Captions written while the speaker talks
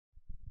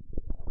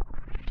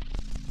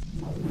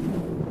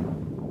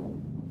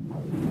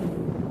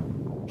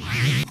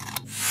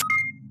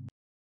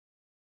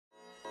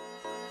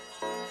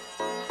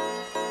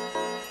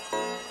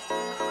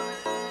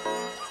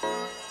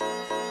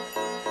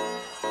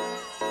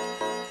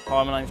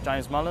Hi, my name's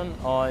James Mullen.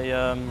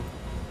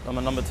 I'm a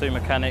number 2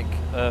 mechanic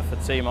for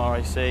Team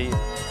RAC.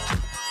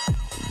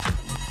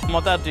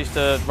 My dad used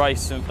to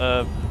race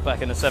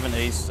back in the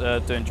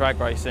 70s doing drag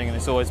racing, and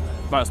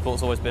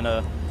motorsport's always been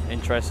an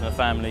interest and a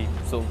family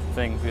sort of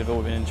thing. We've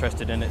all been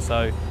interested in it,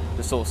 so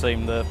it sort of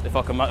seemed that if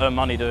I can earn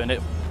money doing it,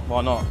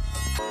 why not?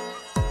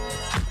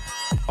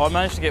 I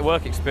managed to get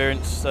work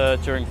experience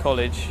during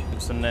college,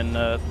 and then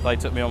they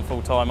took me on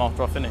full time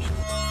after I finished.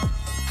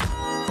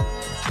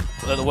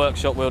 At the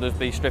workshop we'll just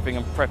be stripping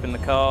and prepping the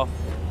car.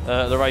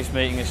 The race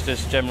meeting is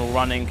just general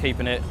running,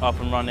 keeping it up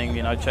and running,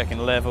 you know, checking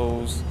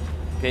levels,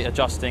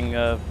 adjusting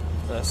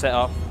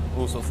setup,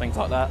 all sorts of things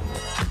like that.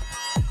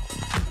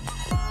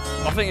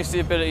 I think it's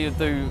the ability to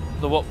do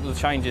the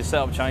changes,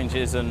 setup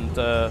changes, and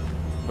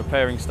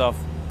repairing stuff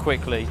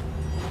quickly,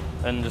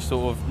 and just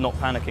sort of not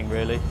panicking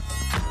really.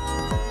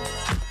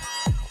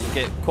 You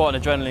get quite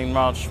an adrenaline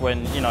rush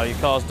when your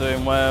car's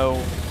doing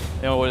well.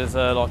 You know, there's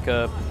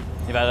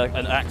you've had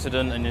an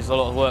accident and there's a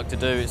lot of work to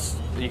do.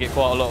 You get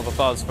quite a lot of a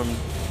buzz from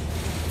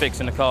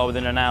fixing the car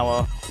within an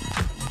hour.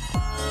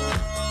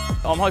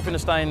 I'm hoping to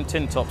stay in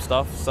tin top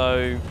stuff,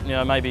 so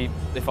maybe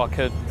if I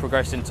could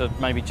progress into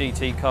maybe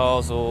GT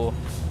cars or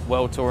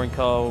world touring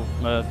car,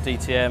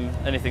 DTM,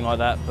 anything like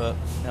that. But